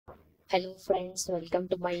Hello friends, welcome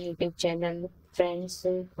to my YouTube channel. Friends,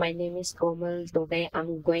 my name is Komal. Today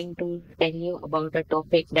I'm going to tell you about a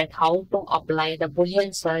topic that how to apply the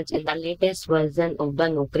Boolean search in the latest version of the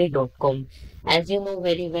Naukri.com. As you know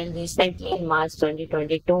very well, recently in March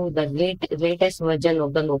 2022, the latest version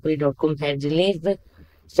of the Naukri.com has released.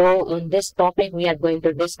 So on this topic, we are going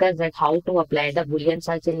to discuss that how to apply the Boolean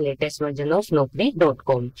search in latest version of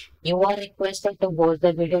Naukri.com. You are requested to watch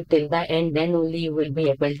the video till the end, then only you will be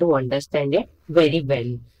able to understand it very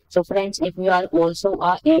well. So friends, if you are also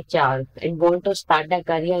a HR and want to start a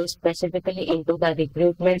career specifically into the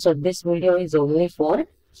recruitment, so this video is only for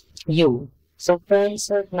you. So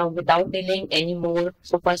friends, now without delaying anymore,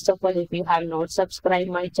 so first of all, if you have not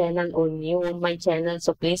subscribed my channel or new on my channel,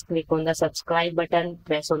 so please click on the subscribe button,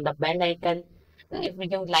 press on the bell icon. If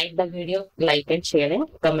you like the video, like and share and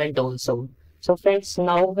comment also. So friends,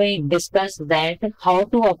 now we discuss that how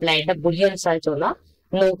to apply the Boolean search on a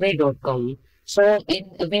Naukri.com. So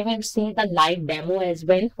we will see the live demo as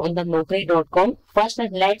well on the Naukri.com. First,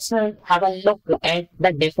 let's have a look at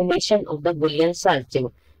the definition of the Boolean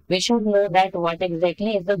searching. We should know that what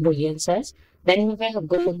exactly is the Boolean search. Then we will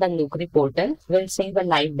go to the Naukri portal. We'll see the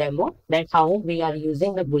live demo that how we are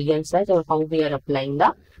using the Boolean search or how we are applying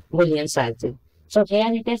the Boolean search. So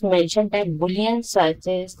here it is mentioned that Boolean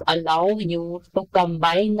searches allow you to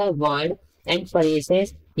combine the word and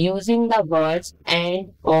phrases using the words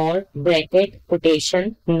and or bracket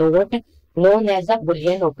quotation note known as a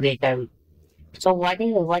Boolean operator. So what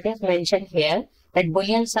is mentioned here that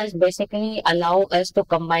Boolean search basically allow us to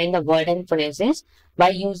combine the word and phrases by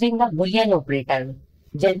using the Boolean operator.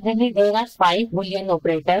 Generally, there are 5 Boolean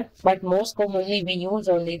operator, but most commonly we use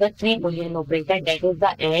only the 3 Boolean operator, that is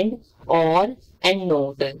the AND, OR, and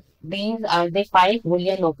NOT. These are the 5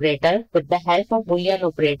 Boolean operator. With the help of Boolean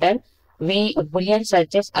operator, Boolean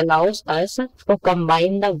searches allows us to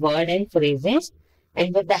combine the word and phrases,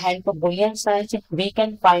 and with the help of Boolean search, we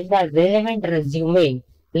can find the relevant resume.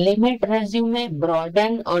 Limit resume,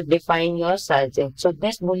 broaden or define your search. So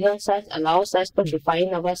this Boolean search allows us to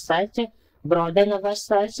define our search, broaden our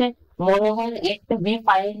search. Moreover, we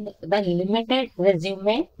find the limited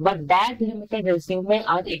resume, but that limited resume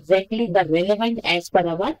are exactly the relevant as per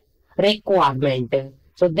our requirement.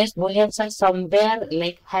 So this Boolean search somewhere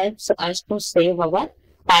helps us to save our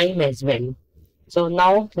time as well. So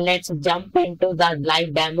now let's jump into the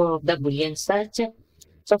live demo of the Boolean search.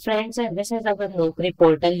 So friends, this is our Naukri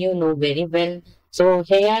portal, you know very well. So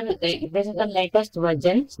here, this is the latest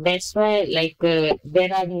version. That's why there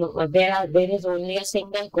is only a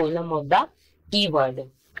single column of the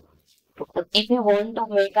keyword. If you want to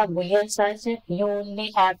make a Boolean search, you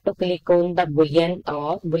only have to click on the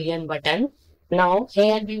Boolean button. Now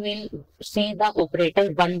here we will see the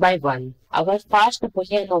operator one by one. Our first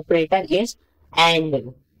Boolean operator is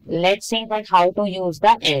AND. Let's see that how to use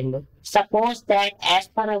the AND. Suppose that as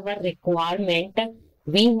per our requirement,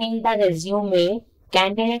 we need the resume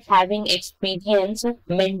candidate having experience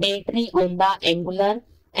mandatory on the Angular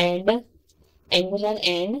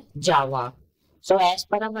and Java. So as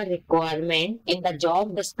per our requirement, in the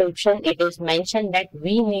job description, it is mentioned that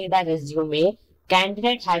we need a resume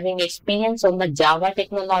candidate having experience on the Java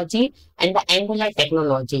technology and the Angular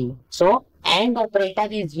technology. So AND operator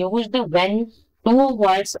is used when two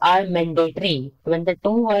words are mandatory. When the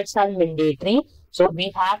two words are mandatory, so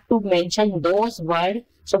we have to mention those words.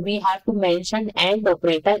 So we have to mention AND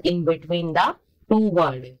operator in between the two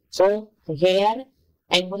words. So here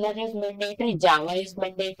Angular is mandatory, Java is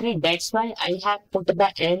mandatory. That's why I have put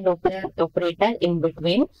the AND operator in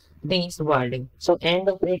between these words. So AND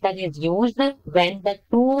operator is used when the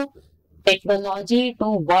two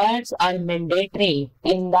words are mandatory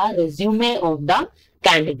in the resume of the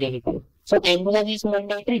candidate. So Angular is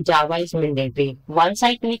mandatory, Java is mandatory. Once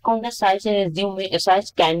I click on the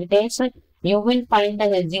search candidates, you will find the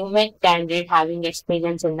resume candidate having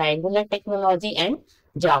experience in the Angular technology and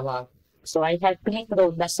Java. So I have clicked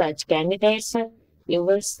on the search candidates. You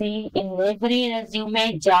will see in every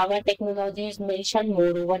resume, Java technology is mentioned.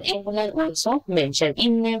 Moreover, Angular also mentioned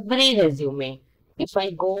in every resume. If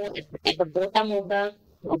I go at the bottom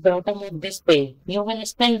of this page, you will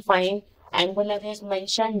still find Angular is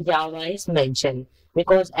mentioned, Java is mentioned.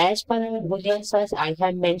 Because as per our Boolean search, I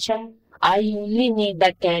have mentioned I only need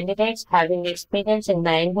the candidates having experience in the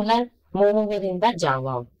Angular, moreover in the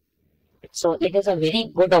Java. So it is a very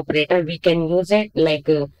good operator. We can use it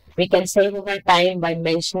we can save our time by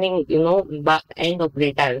mentioning, AND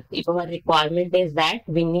operator. If our requirement is that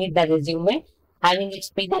we need the resume having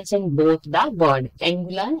experience in both the word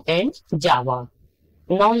Angular and Java.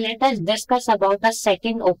 Now let us discuss about the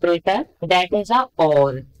second operator, that is a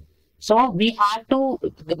OR. So we have to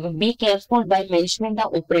be careful by mentioning the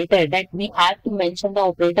operator, that we have to mention the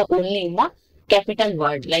operator only in the capital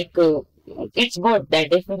word. Like it's good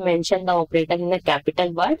that if we mention the operator in a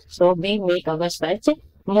capital word, so we make our search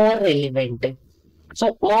more relevant.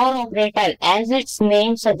 So or operator, as its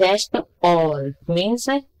name suggests, or means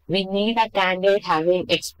we need a candidate having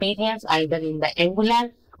experience either in the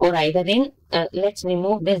Angular or either in, let's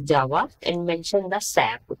remove this Java and mention the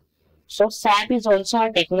SAP. So SAP is also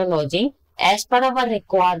a technology. As per our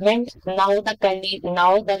requirement, now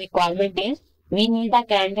the requirement is we need a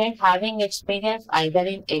candidate having experience either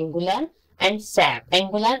in Angular and SAP,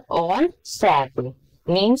 Angular or SAP.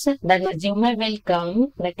 Means the resume will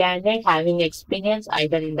come the candidate having experience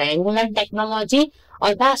either in the Angular technology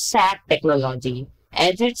or the SAP technology.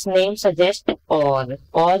 As its name suggests, or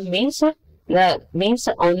means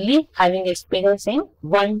only having experience in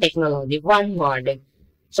one technology, one word.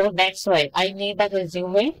 So that's why I need a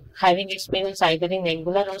resume having experience either in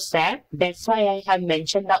Angular or SAP. That's why I have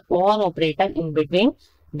mentioned the or operator in between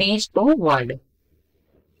these two words.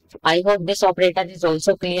 I hope this operator is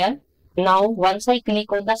also clear. Now, once I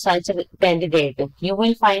click on the search candidate, you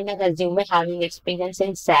will find a resume having experience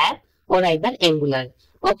in SAP or either Angular.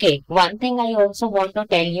 Okay, one thing I also want to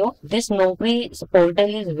tell you, this Naukri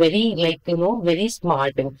portal is very, very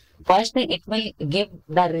smart. First, it will give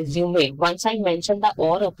the resume. Once I mention the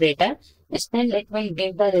or operator, still it will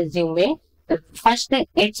give the resume. First,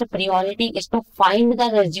 its priority is to find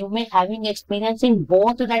the resume having experience in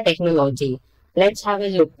both the technology. Let's have a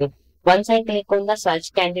look. Once I click on the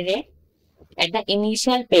search candidate, at the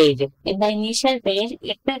initial page, in the initial page,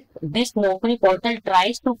 this Naukri portal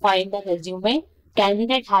tries to find the resume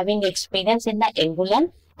candidate having experience in the Angular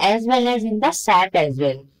as well as in the SAP as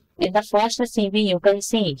well. In the first CV, you can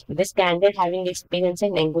see this candidate having experience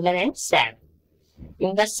in Angular and SAP.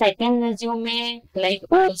 In the second resume, like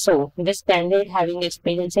also this candidate having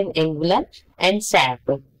experience in Angular and SAP.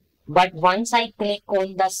 But once I click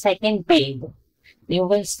on the second page, you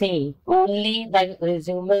will see only the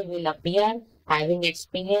resume will appear having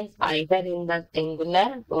experience either in the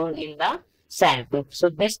Angular or in the SAP. So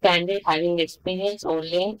this candidate having experience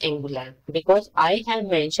only in Angular, because I have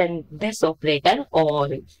mentioned this operator or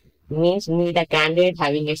means need a candidate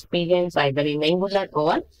having experience either in Angular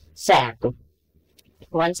or SAP.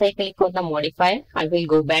 Once I click on the modifier, I will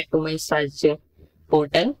go back to my search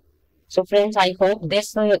portal. So friends, I hope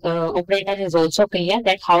this operator is also clear,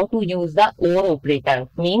 that how to use the or operator.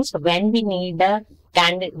 Means when we need a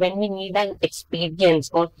candidate, when we need an experience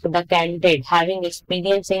or the candidate having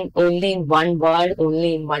experience in only in one word,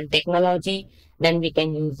 only in one technology, then we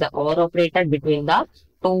can use the or operator between the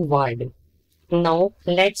two words. Now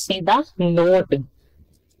let's see the note.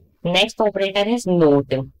 Next operator is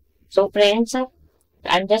note. So friends,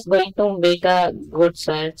 I'm just going to make a good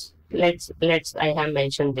search. Let's I have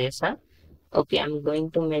mentioned this, huh? Okay, I'm going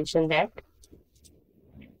to mention that.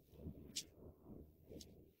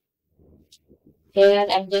 Here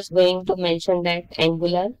I'm just going to mention that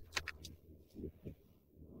Angular.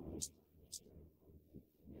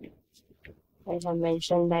 I have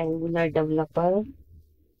mentioned the Angular developer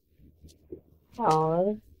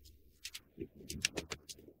or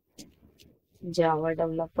Java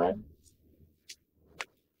developer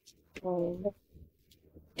and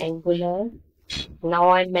Angular. Now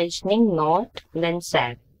I'm mentioning not, then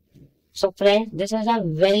SAP. So friends, this is a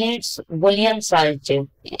valid Boolean search.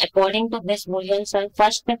 According to this Boolean search,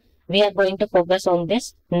 first we are going to focus on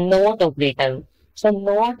this not operator. So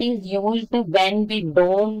not is used when we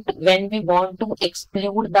want to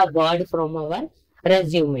exclude the word from our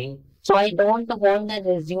resume. So I don't want the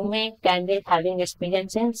resume candidate having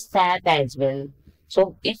experience in SAP as well.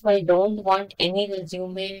 So if I don't want any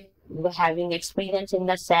resume having experience in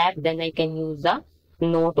the SAP, then I can use the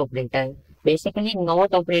not operator. Basically,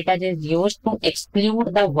 not operator is used to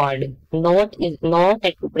exclude the word. Not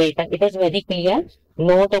operator. It is very clear.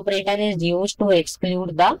 Not operator is used to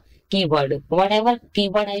exclude the keyword. Whatever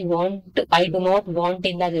keyword I do not want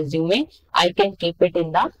in the resume, I can keep it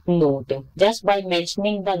in the note. Just by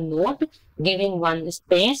mentioning the note, giving one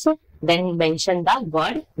space, then mention the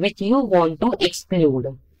word which you want to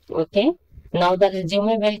exclude. Okay. Now the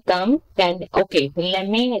resume will come. Okay, let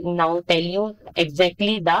me now tell you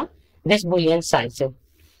exactly this Boolean search.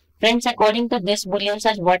 Friends, according to this Boolean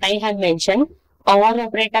search, what I have mentioned, or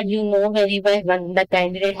operator, you know very well when the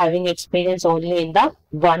candidate having experience only in the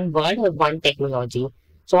one word or one technology.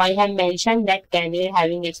 So I have mentioned that candidate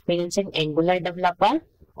having experience in Angular developer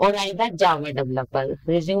or either Java developer.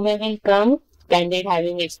 Resume will come, candidate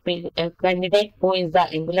having experience, candidate who is the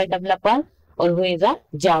Angular developer or who is a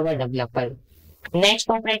Java developer. Next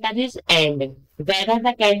operator is AND. Whether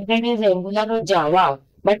the candidate is Angular or Java,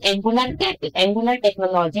 but Angular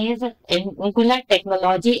technology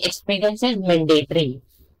experience is mandatory.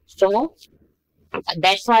 So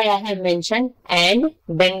that's why I have mentioned and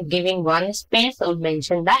then giving one space or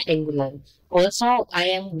mention the Angular. Also, I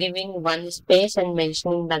am giving one space and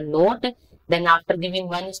mentioning the Node. Then after giving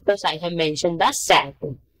one space, I have mentioned the SAP.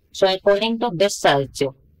 So according to this search,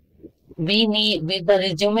 with the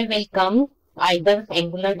resume will come either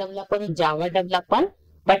Angular developer or Java developer,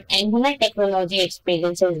 but Angular technology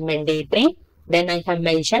experience is mandatory. Then I have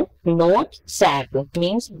mentioned Node SAP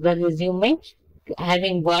means the resume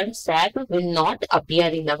having word SAP will not appear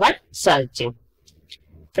in our search.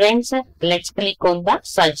 Friends, let's click on the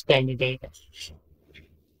search candidate.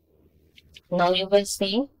 Now you will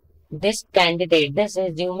see this candidate, this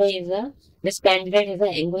candidate is an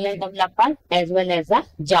Angular developer as well as a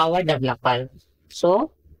Java developer.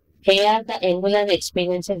 So here the Angular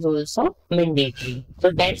experience is also mandatory.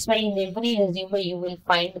 So that's why in every resume you will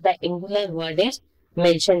find the Angular word is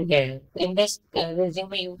mentioned here. In this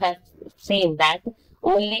resume you have seen that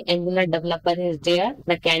only Angular developer is there,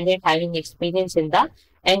 the candidate having experience in the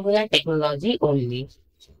Angular technology only.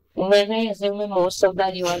 In every resume, most of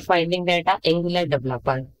the you are finding that a Angular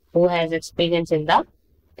developer who has experience in the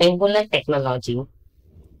Angular technology.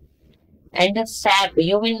 And the SAP,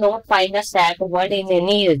 you will not find a SAP word in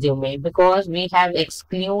any resume because we have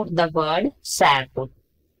excluded the word SAP.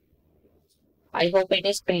 I hope it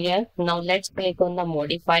is clear. Now let's click on the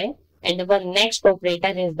modify. And our next operator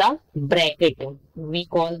is the bracket. We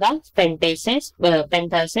call the parenthesis,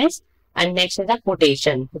 and next is the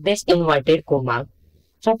quotation, this inverted comma.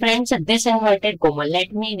 So friends, this inverted comma,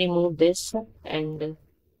 let me remove this and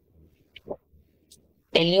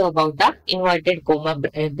tell you about the inverted comma.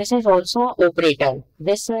 This is also operator.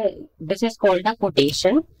 This is called a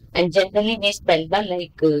quotation, and generally we spell the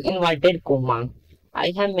inverted comma.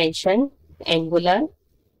 I have mentioned Angular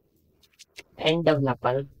and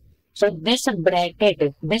developer. So this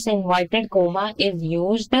bracket, this inverted comma is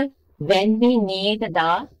used when we want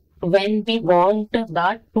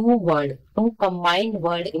the two combined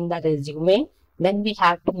word in the resume, then we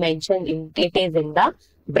have to mention it is in the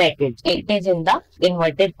brackets. It is in the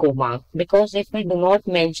inverted comma. Because if we do not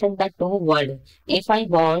mention the two word, if I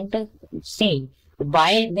want, see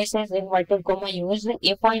why this is inverted comma used,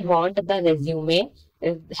 if I want the resume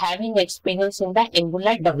having experience in the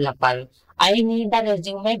Angular developer, I need the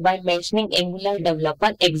resume by mentioning Angular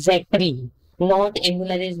developer exactly. Not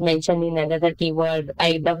Angular is mentioned in another keyword,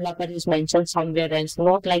 developer is mentioned somewhere else,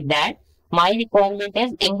 not like that. My requirement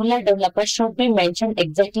is Angular developer should be mentioned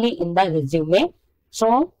exactly in the resume.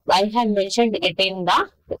 So I have mentioned it in the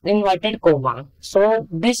inverted comma. So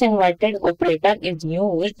this inverted operator is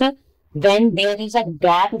used when there is a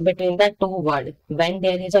gap between the two words. When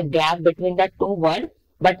there is a gap between the two words,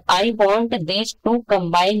 but I want these two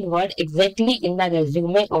combined words exactly in the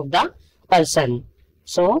resume of the person.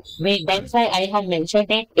 So that's why I have mentioned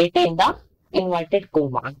it in the inverted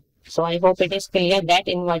comma. So I hope it is clear that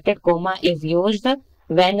inverted comma is used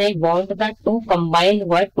when I want the two combined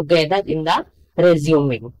words together in the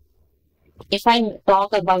resume. If I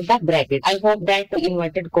talk about the bracket, I hope that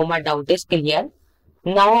inverted comma doubt is clear.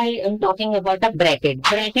 Now I am talking about the bracket.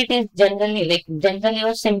 Bracket is generally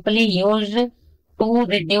or simply used to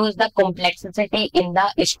reduce the complexity in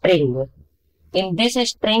the string. In this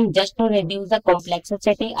string, just to reduce the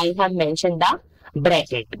complexity, I have mentioned the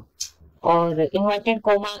bracket or inverted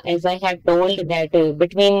comma, as I have told that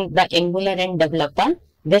between the Angular and developer,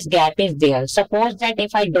 this gap is there. Suppose that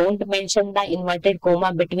if I don't mention the inverted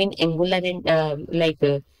comma between Angular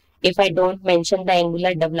and if I don't mention the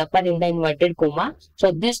Angular developer in the inverted comma,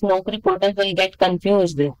 so this Naukri portal will get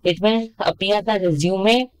confused. It will appear the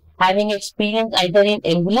resume having experience either in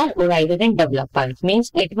Angular or either in developer.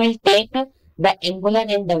 Means it will take the Angular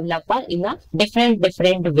and developer in a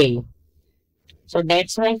different way. So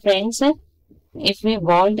that's why friends, if we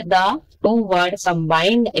want the two words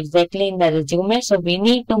combined exactly in the resume, so we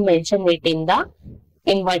need to mention it in the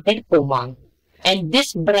inverted comma. And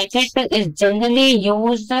this bracket is generally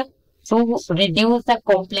used to reduce the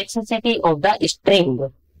complexity of the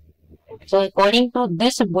string. So according to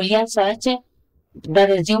this Boolean search, the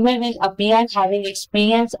resume will appear having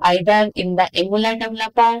experience either in the Angular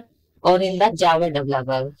developer or in the Java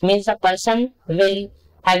developer. Means the person will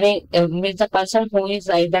means the person who is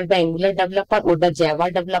either the Angular developer or the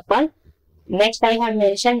Java developer. Next I have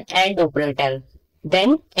mentioned AND operator.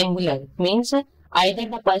 Then Angular means either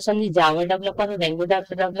the person is Java developer or Angular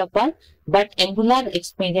developer, but Angular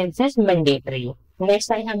experience is mandatory.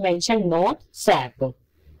 Next I have mentioned Node SAP.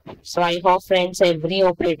 So I hope friends every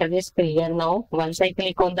operator is clear now. Once I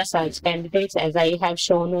click on the search candidates, as I have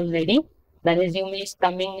shown already, the resume is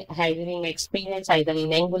coming having experience either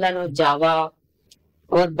in Angular or Java,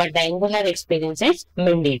 or but the Angular experience is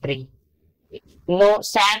mandatory. No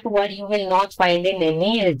SAP word you will not find in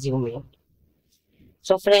any resume.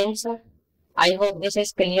 So friends, I hope this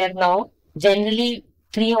is clear now. Generally,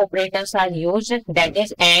 three operators are used, that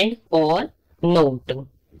is AND, OR, NOT.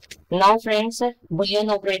 Now friends, Boolean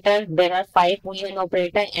operator, there are five Boolean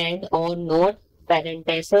operator AND, OR, NOT,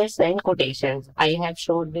 parentheses and quotations. I have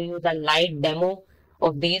showed you the live demo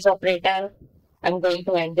of these operators. I'm going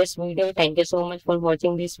to end this video. Thank you so much for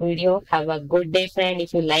watching this video. Have a good day friend.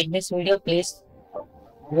 If you like this video, please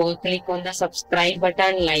go click on the subscribe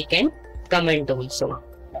button, like and comment also.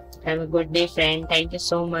 Have a good day friend. Thank you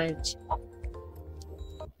so much.